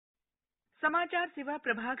समाचार सेवा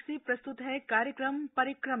प्रभाग से प्रस्तुत है कार्यक्रम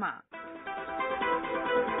परिक्रमा।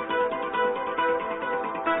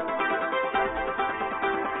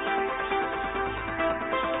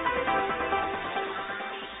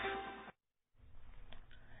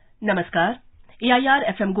 नमस्कार, AIR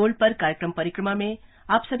FM गोल्ड पर कार्यक्रम परिक्रमा में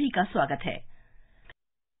आप सभी का स्वागत है।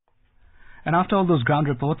 And after all those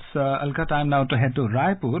ground reports, Alka, time now to head to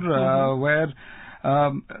Raipur, where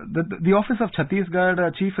the Office of Chhattisgarh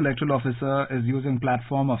Chief Electoral Officer is using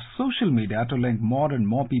platform of social media to link more and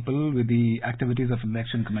more people with the activities of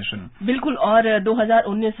Election Commission. बिल्कुल, और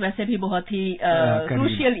 2019 वैसे भी बहुत ही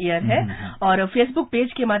crucial year है और Facebook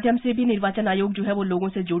page के माध्यम से भी निर्वाचन आयोग जो है वो लोगों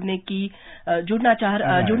से जुड़ना चाह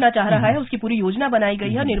रहा है। उसकी पूरी योजना बनाई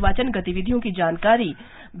गई है। निर्वाचन गतिविधियों की जानकारी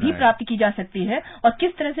भी प्राप्त की जा सकती है और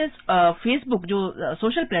किस तरह से फेसबुक जो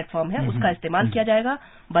सोशल प्लेटफॉर्म है उसका इस्तेमाल किया जाएगा,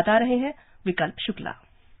 बता रहे हैं विकल्प शुक्ला।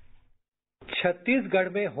 छत्तीसगढ़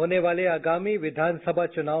में होने वाले आगामी विधानसभा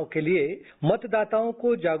चुनाव के लिए मतदाताओं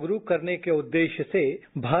को जागरूक करने के उद्देश्य से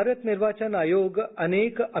भारत निर्वाचन आयोग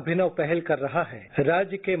अनेक अभिनव पहल कर रहा है।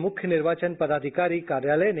 राज्य के मुख्य निर्वाचन पदाधिकारी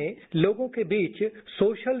कार्यालय ने लोगों के बीच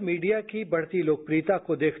सोशल मीडिया की बढ़ती लोकप्रियता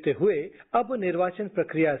को देखते हुए अब निर्वाचन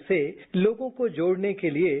प्रक्रिया से लोगों को जोड़ने के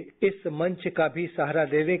लिए इस मंच का भी सहारा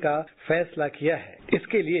लेने का फैसला किया है।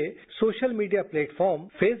 इसके लिए सोशल मीडिया प्लेटफॉर्म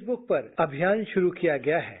फेसबुक पर अभियान शुरू किया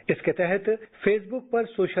गया है। इसके तहत फेसबुक पर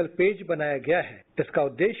सोशल पेज बनाया गया है। इसका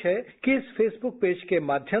उद्देश्य है कि इस फेसबुक पेज के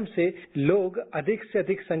माध्यम से लोग अधिक से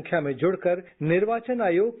अधिक संख्या में जुड़कर निर्वाचन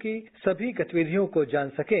आयोग की सभी गतिविधियों को जान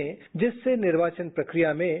सकें, जिससे निर्वाचन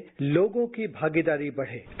प्रक्रिया में लोगों की भागीदारी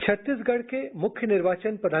बढ़े। छत्तीसगढ़ के मुख्य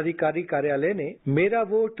निर्वाचन पदाधिकारी कार्यालय ने मेरा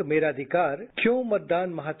वोट मेरा अधिकार, क्यों मतदान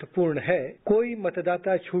महत्वपूर्ण है, कोई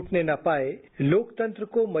मतदाता छूटने न पाए, लोकतंत्र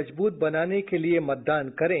को मजबूत बनाने के लिए मतदान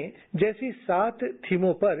करें जैसी 7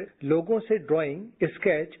 थीमों पर लोगों से ड्राइंग,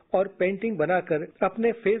 स्केच और पेंटिंग बनाकर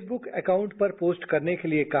अपने फेसबुक अकाउंट पर पोस्ट करने के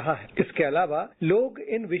लिए कहा है। इसके अलावा लोग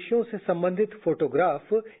इन विषयों से संबंधित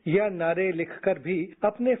फोटोग्राफ या नारे लिखकर भी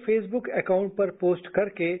अपने फेसबुक अकाउंट पर पोस्ट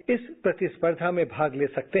करके इस प्रतिस्पर्धा में भाग ले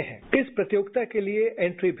सकते हैं। इस प्रतियोगिता के लिए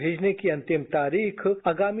एंट्री भेजने की अंतिम तारीख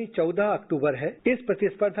आगामी 14 अक्टूबर है। इस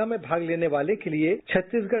प्रतिस्पर्धा में भाग लेने वाले के लिए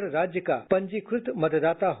छत्तीसगढ़ राज्य का पंजीकृत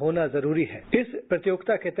मतदाता होना जरूरी है। इस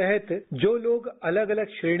प्रतियोगिता के तहत जो लोग अलग अलग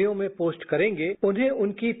श्रेणियों में पोस्ट करेंगे उन्हें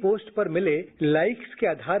उनकी पोस्ट पर मिले लाइक्स के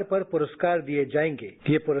आधार पर पुरस्कार दिए जाएंगे।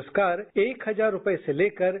 ये पुरस्कार 1,000 रुपए से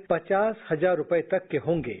लेकर 50,000 रुपए तक के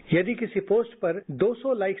होंगे। यदि किसी पोस्ट पर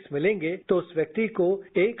 200 लाइक्स मिलेंगे तो उस व्यक्ति को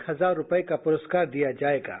 1,000 रुपए का पुरस्कार दिया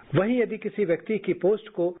जाएगा। वहीं यदि किसी व्यक्ति की पोस्ट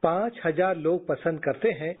को 5,000 लोग पसंद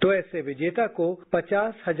करते हैं तो ऐसे विजेता को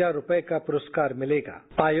 50,000 रुपए का पुरस्कार मिलेगा।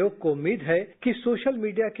 आयोग को उम्मीद है कि सोशल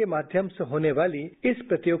मीडिया के माध्यम से होने वाली इस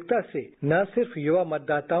प्रतियोगिता से न सिर्फ युवा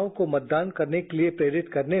मतदाताओं को मतदान करने के लिए प्रेरित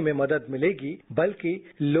करने में मदद मिलेगी, बल्कि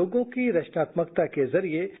लोगों की रचनात्मकता के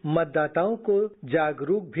जरिए मतदाताओं को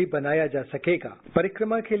जागरूक भी बनाया जा सकेगा।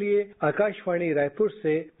 परिक्रमा के लिए आकाशवाणी रायपुर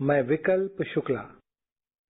से मैं विकल्प शुक्ला।